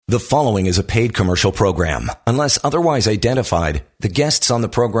The following is a paid commercial program. Unless otherwise identified, the guests on the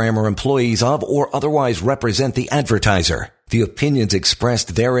program are employees of or otherwise represent the advertiser. The opinions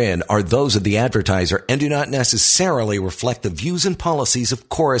expressed therein are those of the advertiser and do not necessarily reflect the views and policies of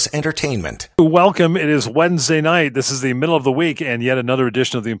Chorus Entertainment. Welcome. It is Wednesday night. This is the middle of the week and yet another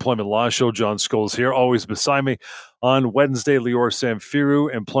edition of the Employment Law Show. John Scholes here, always beside me. On Wednesday, Lior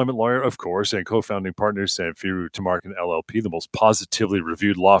Samfiru, employment lawyer, of course, and co-founding partner Samfiru Tamarkin LLP, the most positively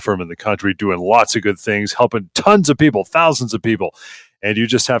reviewed law firm in the country, doing lots of good things, helping tons of people, thousands of people. And you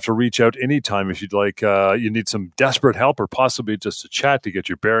just have to reach out anytime if you'd like. You need some desperate help or possibly just a chat to get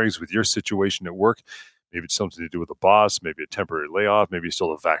your bearings with your situation at work. Maybe it's something to do with a boss, maybe a temporary layoff, maybe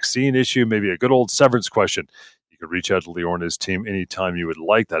still a vaccine issue, maybe a good old severance question. You can reach out to Lior and his team anytime you would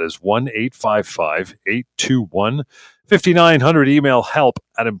like. That is 1-855-821-5900. Email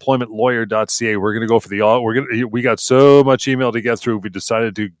help@employmentlawyer.ca. We're going to go for we got so much email to get through. We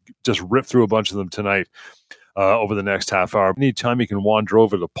decided to just rip through a bunch of them tonight. Over the next half hour. Anytime you can wander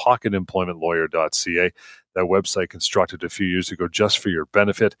over to pocketemploymentlawyer.ca. That website constructed a few years ago just for your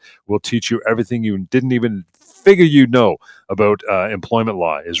benefit. Will teach you everything you didn't even figure you know about employment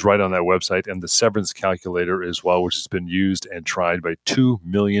law is right on that website, and the severance calculator as well, which has been used and tried by 2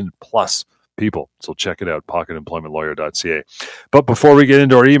 million plus people. So check it out, pocketemploymentlawyer.ca. But before we get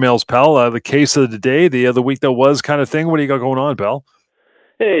into our emails, pal, the case of the day, the week that was kind of thing, what do you got going on, pal?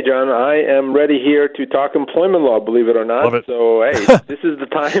 Hey, John, I am ready here to talk employment law, believe it or not. Love it. So, hey, this is the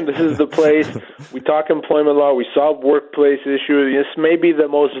time, this is the place. We talk employment law, we solve workplace issues. This may be the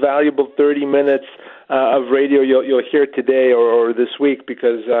most valuable 30 minutes of radio you'll hear today or this week,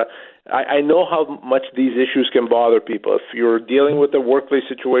 because I know how much these issues can bother people. If you're dealing with a workplace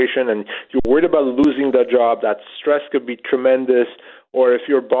situation and you're worried about losing the job, that stress could be tremendous. Or if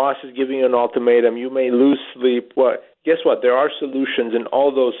your boss is giving you an ultimatum, you may lose sleep. Well, guess what? There are solutions in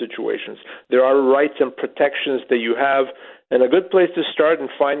all those situations. There are rights and protections that you have. And a good place to start in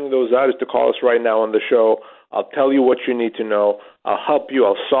finding those out is to call us right now on the show. I'll tell you what you need to know. I'll help you.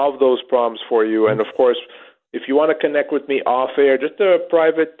 I'll solve those problems for you. And, of course, if you want to connect with me off air, just a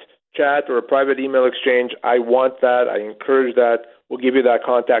private chat or a private email exchange, I want that. I encourage that. We'll give you that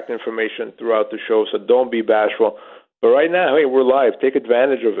contact information throughout the show, so don't be bashful. But right now, hey, we're live. Take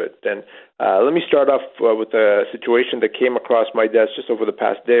advantage of it. And let me start off with a situation that came across my desk just over the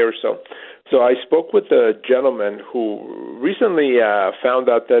past day or so. So I spoke with a gentleman who recently found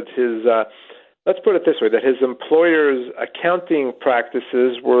out that his, let's put it this way, that his employer's accounting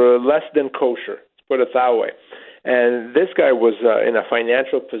practices were less than kosher. Let's put it that way. And this guy was in a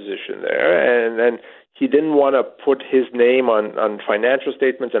financial position there, and he didn't want to put his name on financial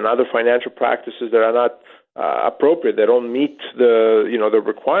statements and other financial practices that are not appropriate. They don't meet the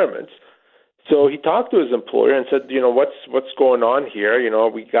requirements. So he talked to his employer and said, what's going on here?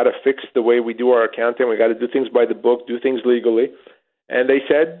 We got to fix the way we do our accounting. We got to do things by the book, do things legally. And they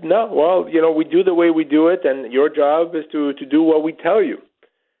said, no, well, we do the way we do it, and your job is to do what we tell you.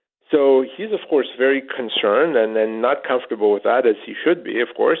 So he's, of course, very concerned and not comfortable with that, as he should be,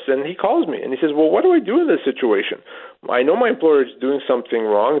 of course. And he calls me and he says, well, what do I do in this situation? I know my employer is doing something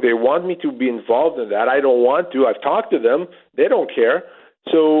wrong. They want me to be involved in that. I don't want to. I've talked to them. They don't care.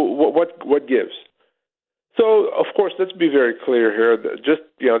 So what gives? So, of course, let's be very clear here.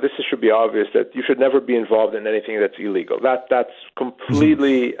 This should be obvious that you should never be involved in anything that's illegal. That's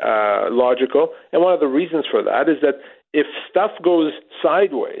completely logical. And one of the reasons for that is that if stuff goes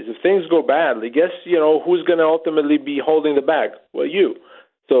sideways, if things go badly, guess, who's going to ultimately be holding the bag? Well, you.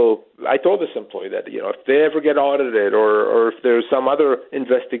 So I told this employee that, if they ever get audited or if there's some other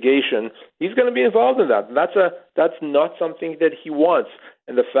investigation, he's going to be involved in that. And that's not something that he wants.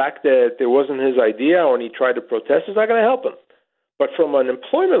 And the fact that it wasn't his idea when he tried to protest is not going to help him. But from an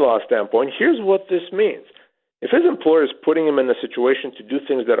employment law standpoint, here's what this means. If his employer is putting him in a situation to do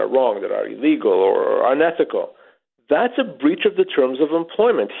things that are wrong, that are illegal or unethical, that's a breach of the terms of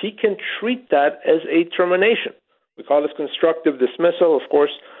employment. He can treat that as a termination. We call this constructive dismissal. Of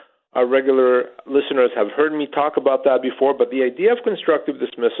course, our regular listeners have heard me talk about that before, but the idea of constructive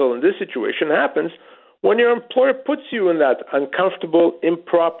dismissal in this situation happens when your employer puts you in that uncomfortable,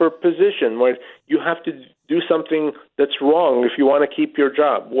 improper position where you have to do something that's wrong if you want to keep your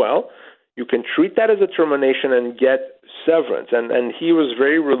job. Well, you can treat that as a termination and get severance. And he was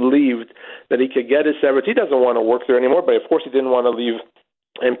very relieved that he could get his severance. He doesn't want to work there anymore, but of course he didn't want to leave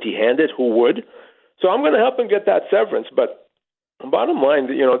empty-handed. Who would? So I'm going to help him get that severance. But bottom line,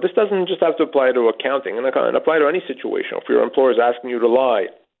 this doesn't just have to apply to accounting. And it can apply to any situation. If your employer is asking you to lie,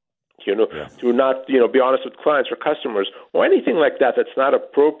 to not, be honest with clients or customers or anything like that that's not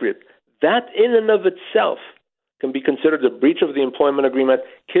appropriate, that in and of itself can be considered a breach of the employment agreement,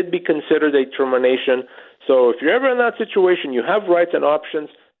 could be considered a termination. So if you're ever in that situation, you have rights and options,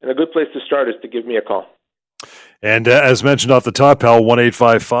 and a good place to start is to give me a call. And as mentioned off the top, pal,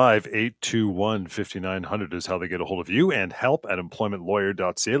 1-855-821-5900 is how they get a hold of you, and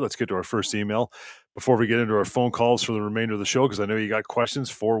help@employmentlawyer.ca. Let's get to our first email before we get into our phone calls for the remainder of the show, because I know you got questions.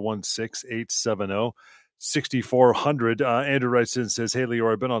 416-870-6400. Andrew writes in and says, "Hey,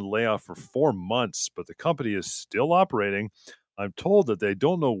 Lior, I've been on layoff for 4 months, but the company is still operating. I'm told that they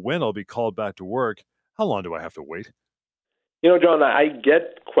don't know when I'll be called back to work. How long do I have to wait?" You know, John, I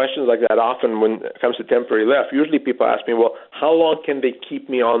get questions like that often when it comes to temporary layoff. Usually people ask me, well, how long can they keep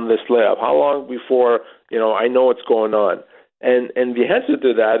me on this layoff? How long before, I know what's going on? And the answer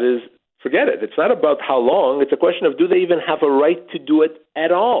to that is, forget it. It's not about how long. It's a question of, do they even have a right to do it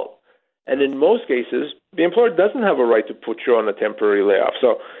at all? And in most cases, the employer doesn't have a right to put you on a temporary layoff.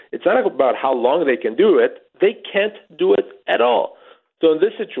 So it's not about how long they can do it. They can't do it at all. So in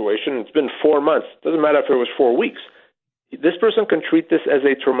this situation, it's been 4 months. It doesn't matter if it was 4 weeks. This person can treat this as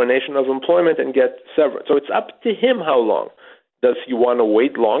a termination of employment and get severance. So it's up to him how long. Does he want to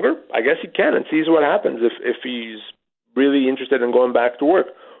wait longer? I guess he can and sees what happens if he's really interested in going back to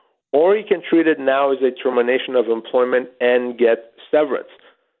work. Or he can treat it now as a termination of employment and get severance.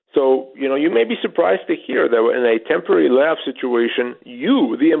 So, you may be surprised to hear that in a temporary layoff situation,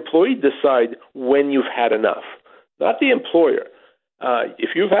 you, the employee, decide when you've had enough, not the employer.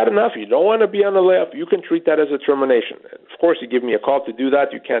 If you've had enough, you don't want to be on a layoff, you can treat that as a termination. And of course, you give me a call to do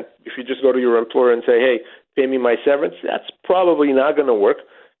that. You can't, if you just go to your employer and say, hey, pay me my severance, that's probably not going to work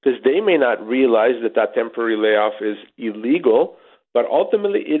because they may not realize that that temporary layoff is illegal, but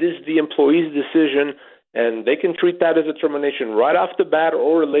ultimately it is the employee's decision, and they can treat that as a termination right off the bat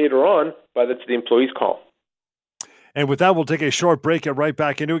or later on, but it's the employee's call. And with that, we'll take a short break and right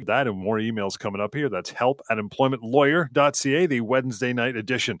back into that and more emails coming up here. That's help@employmentlawyer.ca. The Wednesday night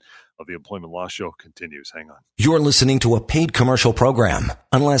edition of the Employment Law Show continues. Hang on. You're listening to a paid commercial program.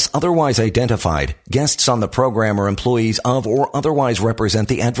 Unless otherwise identified, guests on the program are employees of or otherwise represent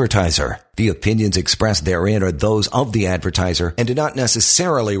the advertiser. The opinions expressed therein are those of the advertiser and do not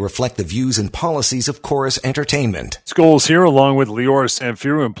necessarily reflect the views and policies of Chorus Entertainment. Scholes here, along with Lior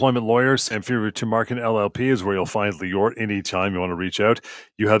Samfiru, employment lawyer. Samfiru Tumarkin LLP is where you'll find Lior anytime you want to reach out.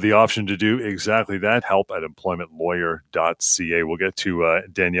 You have the option to do exactly that. Help@employmentlawyer.ca. We'll get to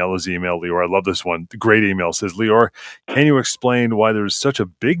Daniela's email, Lior. I love this one. The great email. It says, Lior, can you explain why there's such a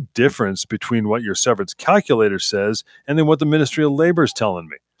big difference between what your severance calculator says and then what the Ministry of Labor is telling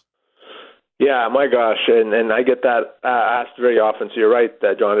me? Yeah, my gosh, and I get that asked very often. So you're right,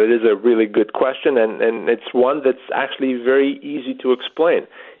 John. It is a really good question, and it's one that's actually very easy to explain.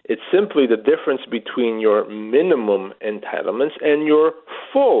 It's simply the difference between your minimum entitlements and your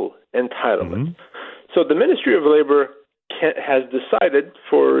full entitlements. Mm-hmm. So the Ministry of Labor has decided,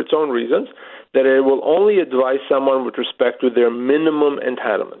 for its own reasons, that it will only advise someone with respect to their minimum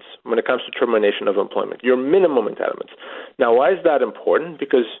entitlements when it comes to termination of employment, your minimum entitlements. Now, why is that important?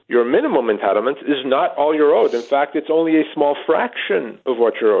 Because your minimum entitlements is not all you're owed. In fact, it's only a small fraction of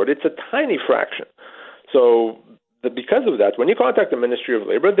what you're owed. It's a tiny fraction. So because of that, when you contact the Ministry of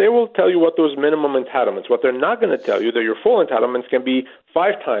Labor, they will tell you what those minimum entitlements. What they're not going to tell you that your full entitlements can be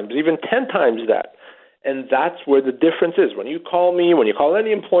 5 times, even 10 times that. And that's where the difference is. When you call me, when you call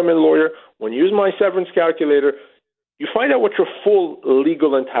any employment lawyer, when you use my severance calculator, you find out what your full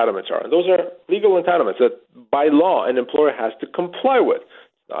legal entitlements are. And those are legal entitlements that by law an employer has to comply with.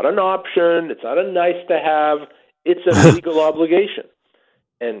 It's not an option. It's not a nice to have. It's a legal obligation.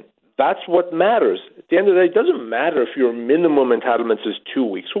 And that's what matters. At the end of the day, it doesn't matter if your minimum entitlements is 2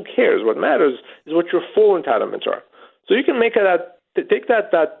 weeks. Who cares? What matters is what your full entitlements are. So you can make take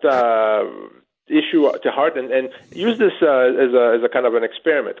that issue to heart and use this as a kind of an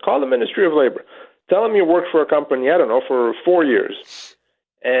experiment. Call the Ministry of Labor. Tell them you work for a company, I don't know, for 4 years.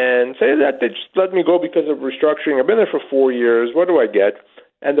 And say that they just let me go because of restructuring. I've been there for 4 years. What do I get?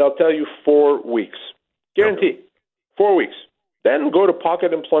 And they'll tell you 4 weeks. Guarantee. 4 weeks. Then go to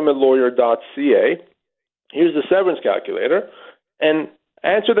pocketemploymentlawyer.ca, use the severance calculator, and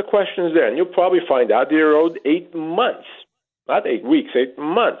answer the questions there. And you'll probably find out that you're owed 8 months. Not 8 weeks, 8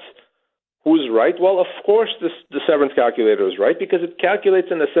 months. Who's right? Well, of course the severance calculator is right because it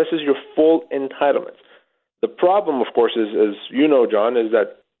calculates and assesses your full entitlements. The problem, of course, is, as you know, John, is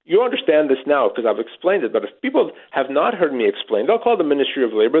that you understand this now because I've explained it, but if people have not heard me explain, they'll call the Ministry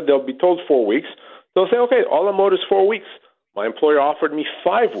of Labor, they'll be told 4 weeks, they'll say, okay, all I'm owed is 4 weeks. My employer offered me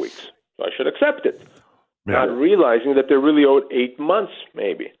 5 weeks, so I should accept it. Yeah. Not realizing that they're really owed 8 months,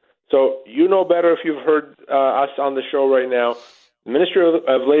 maybe. So you know better if you've heard us on the show right now. The Ministry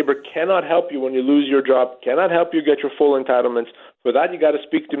of Labor cannot help you when you lose your job, cannot help you get your full entitlements. For that, you got to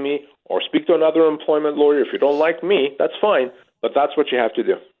speak to me or speak to another employment lawyer. If you don't like me, that's fine, but that's what you have to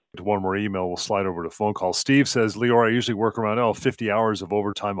do. One more email, we'll slide over to phone call. Steve says, Lior, I usually work around 50 hours of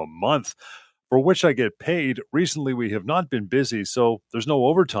overtime a month, for which I get paid. Recently, we have not been busy, so there's no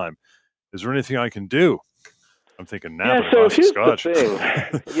overtime. Is there anything I can do? I'm thinking napping a glass of scotch. The thing.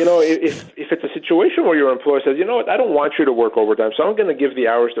 If it's a situation where your employer says, you know what, I don't want you to work overtime, so I'm going to give the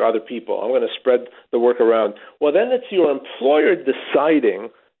hours to other people. I'm going to spread the work around. Well, then it's your employer deciding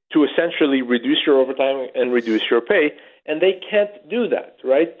to essentially reduce your overtime and reduce your pay, and they can't do that,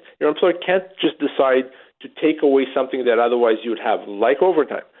 right? Your employer can't just decide to take away something that otherwise you would have, like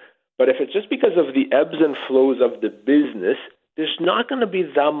overtime. But if it's just because of the ebbs and flows of the business, there's not going to be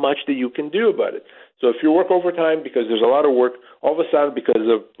that much that you can do about it. So if you work overtime because there's a lot of work, all of a sudden because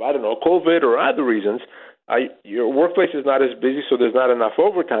of, COVID or other reasons, your workplace is not as busy, so there's not enough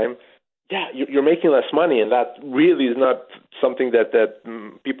overtime, you're making less money, and that really is not something that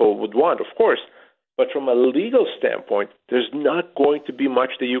people would want, of course. But from a legal standpoint, there's not going to be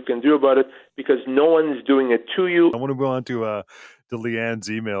much that you can do about it because no one's doing it to you. I want to go on to Leanne's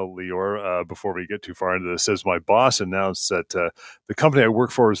email, Lior, before we get too far into this. It says, my boss announced that the company I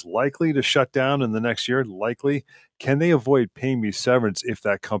work for is likely to shut down in the next year. Likely. Can they avoid paying me severance if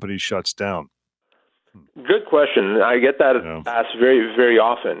that company shuts down? Good question. I get that asked very, very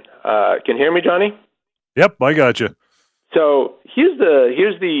often. Can you hear me, Johnny? Yep, I got you. So here's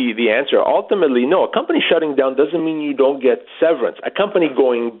the answer. Ultimately, no, a company shutting down doesn't mean you don't get severance. A company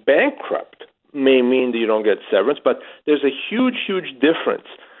going bankrupt may mean that you don't get severance, but there's a huge, huge difference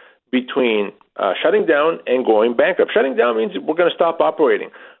between shutting down and going bankrupt. Shutting down means we're going to stop operating.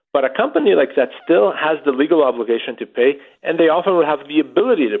 But a company like that still has the legal obligation to pay, and they often will have the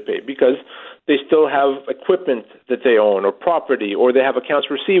ability to pay because they still have equipment that they own or property, or they have accounts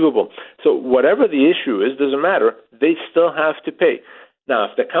receivable. So whatever the issue is, doesn't matter. They still have to pay. Now,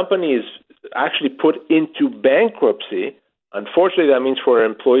 if the company is actually put into bankruptcy, unfortunately, that means for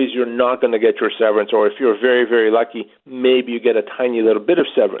employees, you're not going to get your severance, or if you're very, very lucky, maybe you get a tiny little bit of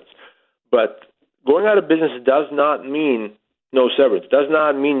severance. But going out of business does not mean no severance. Does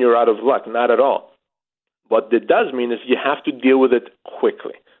not mean you're out of luck, not at all. What it does mean is you have to deal with it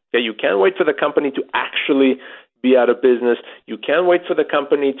quickly. Okay, you can't wait for the company to actually be out of business. You can't wait for the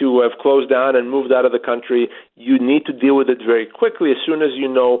company to have closed down and moved out of the country. You need to deal with it very quickly as soon as you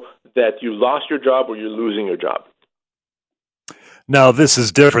know that you lost your job or you're losing your job. Now, this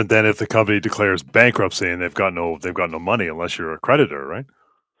is different than if the company declares bankruptcy and they've got no money unless you're a creditor, right?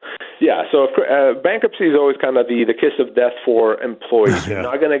 Yeah, so bankruptcy is always kind of the kiss of death for employees. You're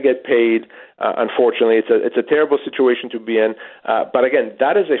not going to get paid, unfortunately. It's a terrible situation to be in. But again,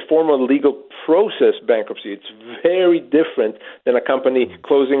 that is a formal legal process, bankruptcy. It's very different than a company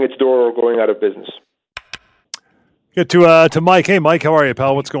closing its door or going out of business. Get to Mike. Hey, Mike, how are you,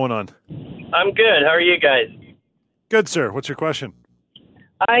 pal? What's going on? I'm good. How are you guys? Good, sir. What's your question?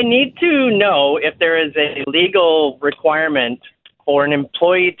 I need to know if there is a legal requirement for an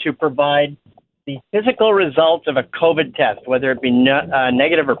employee to provide the physical results of a COVID test, whether it be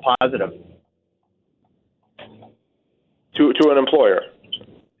negative or positive. To an employer?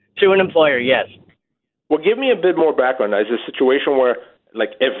 To an employer, yes. Well, give me a bit more background. Is it a situation where,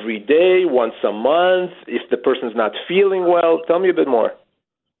 like, every day, once a month, if the person's not feeling well? Tell me a bit more.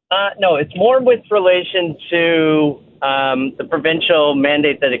 No, it's more with relation to the provincial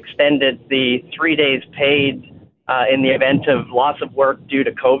mandate that extended the 3 days paid in the event of loss of work due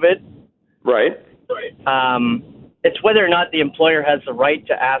to COVID. Right. It's whether or not the employer has the right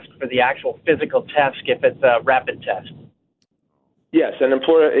to ask for the actual physical test if it's a rapid test. Yes, an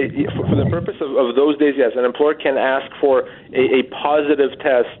employer, for the purpose of those days, yes, an employer can ask for a positive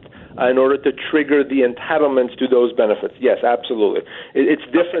test in order to trigger the entitlements to those benefits. Yes, absolutely. It's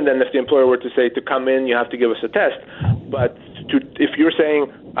different than if the employer were to say, to come in, you have to give us a test. But if you're saying,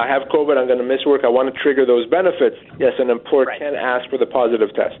 I have COVID, I'm going to miss work, I want to trigger those benefits, yes, an employer can ask for the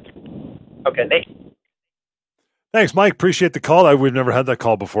positive test. Okay, Thanks, Mike. Appreciate the call. We've never had that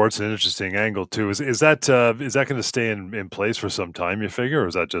call before. It's an interesting angle, too. Is that going to stay in place for some time, you figure, or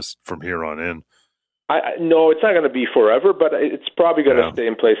is that just from here on in? No, it's not going to be forever, but it's probably going to stay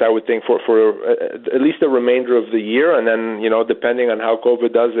in place, I would think, for at least the remainder of the year. And then, depending on how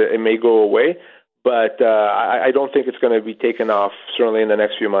COVID does, it may go away. But I don't think it's going to be taken off, certainly in the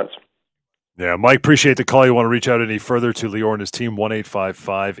next few months. Yeah, Mike, appreciate the call. You want to reach out any further to Lior and his team,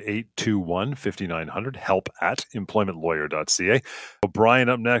 1-855-821-5900, help@employmentlawyer.ca. Brian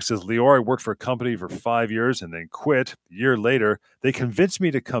up next says, Lior, I worked for a company for 5 years and then quit. A year later, they convinced me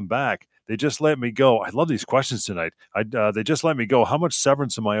to come back. They just let me go. I love these questions tonight. They just let me go. How much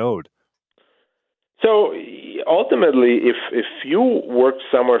severance am I owed? So ultimately, if you worked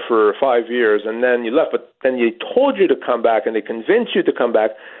somewhere for 5 years and then you left, but then they told you to come back and they convinced you to come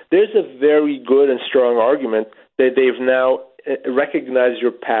back, there's a very good and strong argument that they've now recognized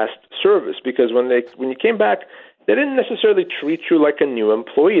your past service, because when you came back, they didn't necessarily treat you like a new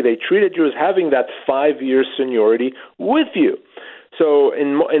employee. They treated you as having that 5 years seniority with you. So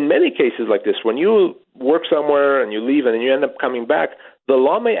in many cases like this, when you work somewhere and you leave and then you end up coming back, the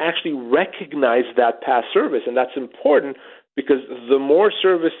law may actually recognize that past service, and that's important because the more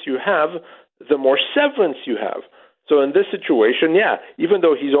service you have, the more severance you have. So in this situation, even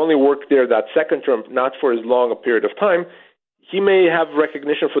though he's only worked there that second term, not for as long a period of time, he may have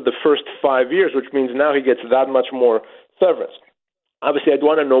recognition for the first 5 years, which means now he gets that much more severance. Obviously, I'd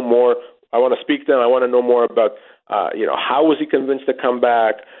want to know more. I want to speak to him. I want to know more about, how was he convinced to come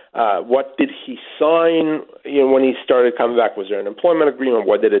back? What did he sign when he started coming back? Was there an employment agreement?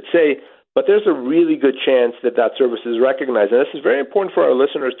 What did it say? But there's a really good chance that service is recognized. And this is very important for our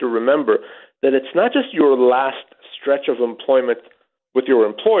listeners to remember, that it's not just your last stretch of employment with your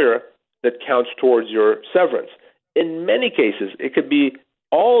employer that counts towards your severance. In many cases, it could be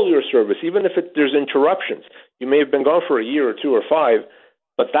all your service, even if there's interruptions. You may have been gone for a year or 2 or 5,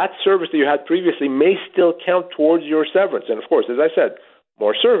 but that service that you had previously may still count towards your severance. And of course, as I said,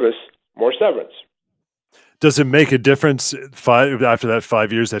 more service, more severance. Does it make a difference after that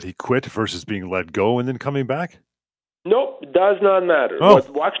 5 years that he quit versus being let go and then coming back? Nope, it does not matter. Oh,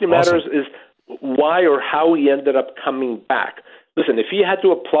 what actually matters is why or how he ended up coming back. Listen, if he had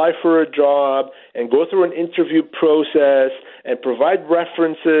to apply for a job and go through an interview process and provide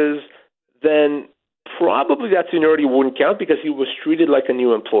references, then probably that seniority wouldn't count because he was treated like a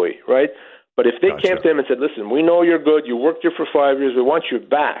new employee, right? But if they came to him and said, listen, we know you're good, you worked here for 5 years, we want you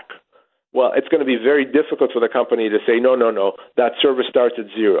back, well, it's going to be very difficult for the company to say, no, that service starts at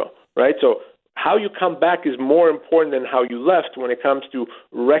 0, right? So how you come back is more important than how you left when it comes to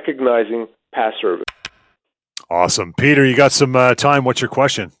recognizing past service. Awesome. Peter, you got some time. What's your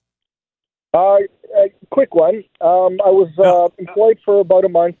question? A quick one. I was employed for about a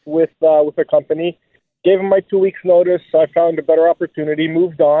month with a company. Gave them my 2 weeks notice. I found a better opportunity,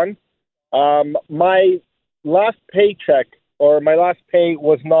 moved on. My last paycheck or my last pay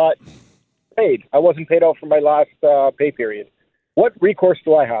was not paid. I wasn't paid out for my last pay period. What recourse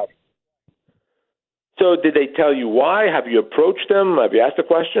do I have? So did they tell you why? Have you approached them? Have you asked a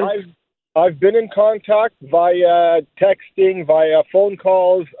question? I've been in contact via texting, via phone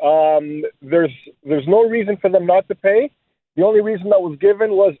calls. There's no reason for them not to pay. The only reason that was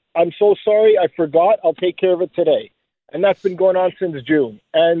given was, I'm so sorry, I forgot, I'll take care of it today. And that's been going on since June.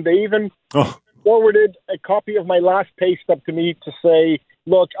 And they even forwarded a copy of my last pay stub to me to say,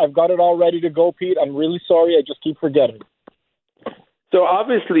 look, I've got it all ready to go, Pete. I'm really sorry. I just keep forgetting. So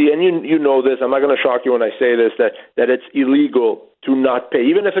obviously, and you know this, I'm not going to shock you when I say this, that it's illegal to not pay.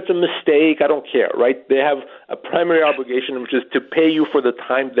 Even if it's a mistake, I don't care, right? They have a primary obligation, which is to pay you for the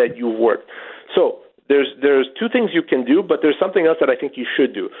time that you've worked. So there's two things you can do, but there's something else that I think you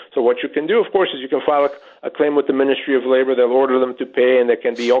should do. So what you can do, of course, is you can file a claim with the Ministry of Labor. They'll order them to pay, and there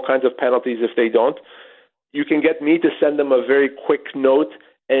can be all kinds of penalties if they don't. You can get me to send them a very quick note,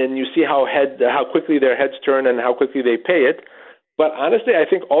 and you see how quickly their heads turn and how quickly they pay it. But honestly, I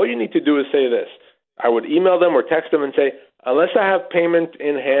think all you need to do is say this. I would email them or text them and say, unless I have payment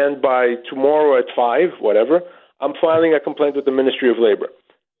in hand by tomorrow at 5, whatever, I'm filing a complaint with the Ministry of Labor.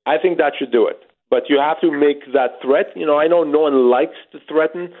 I think that should do it. But you have to make that threat. I know no one likes to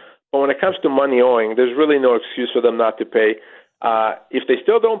threaten, but when it comes to money owing, there's really no excuse for them not to pay. If they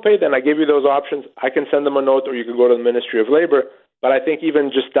still don't pay, then I give you those options. I can send them a note, or you can go to the Ministry of Labor. But I think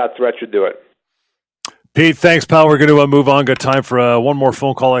even just that threat should do it. Pete, thanks, pal. We're going to move on. Got time for one more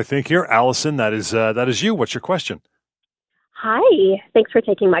phone call, I think, here. Allison, that is you. What's your question? Hi. Thanks for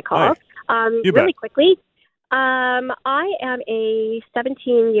taking my call. Really quickly, I am a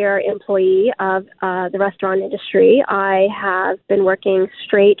 17-year employee of the restaurant industry. I have been working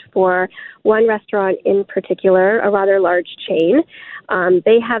straight for one restaurant in particular, a rather large chain.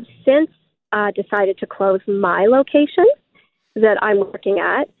 They have since decided to close my location that I'm working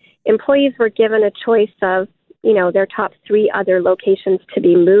at. Employees were given a choice of, their top 3 other locations to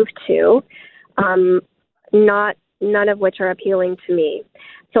be moved to, none of which are appealing to me.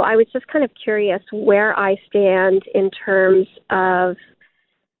 So I was just kind of curious where I stand in terms of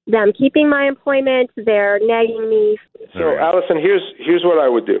them keeping my employment, they're nagging me. So, Allison, here's what I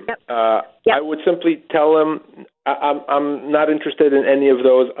would do. Yep. I would simply tell them, I'm not interested in any of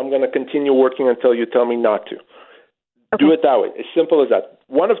those. I'm going to continue working until you tell me not to. Okay. Do it that way. As simple as that.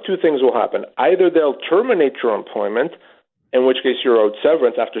 One of two things will happen. Either they'll terminate your employment, in which case you're owed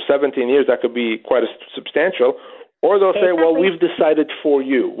severance. After 17 years, that could be quite substantial. Or they'll say, well, we've decided for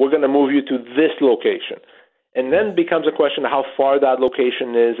you. We're going to move you to this location. And then becomes a question of how far that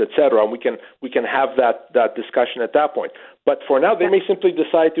location is, et cetera. And we can have that discussion at that point. But for now, they may simply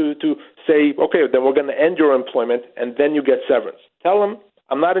decide to say, okay, then we're going to end your employment, and then you get severance. Tell them,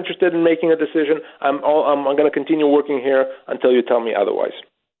 I'm not interested in making a decision. I'm going to continue working here until you tell me otherwise.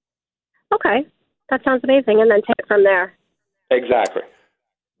 Okay. That sounds amazing. And then take it from there. Exactly.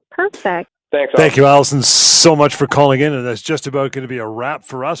 Perfect. Thanks, Thank you, Allison, so much for calling in. And that's just about going to be a wrap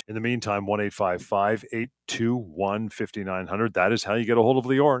for us. In the meantime, 1-855-821-5900. That is how you get a hold of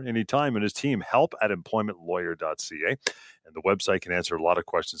Lior anytime and his team. help@employmentlawyer.ca. And the website can answer a lot of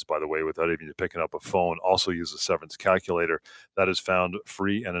questions, by the way, without even picking up a phone. Also use a severance calculator. That is found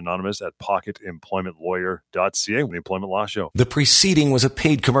free and anonymous at pocketemploymentlawyer.ca. The Employment Law Show. The preceding was a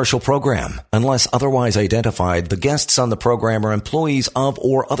paid commercial program. Unless otherwise identified, the guests on the program are employees of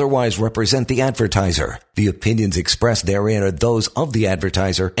or otherwise represent the advertiser. The opinions expressed therein are those of the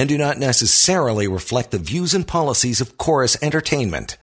advertiser and do not necessarily reflect the views and policies of Chorus Entertainment.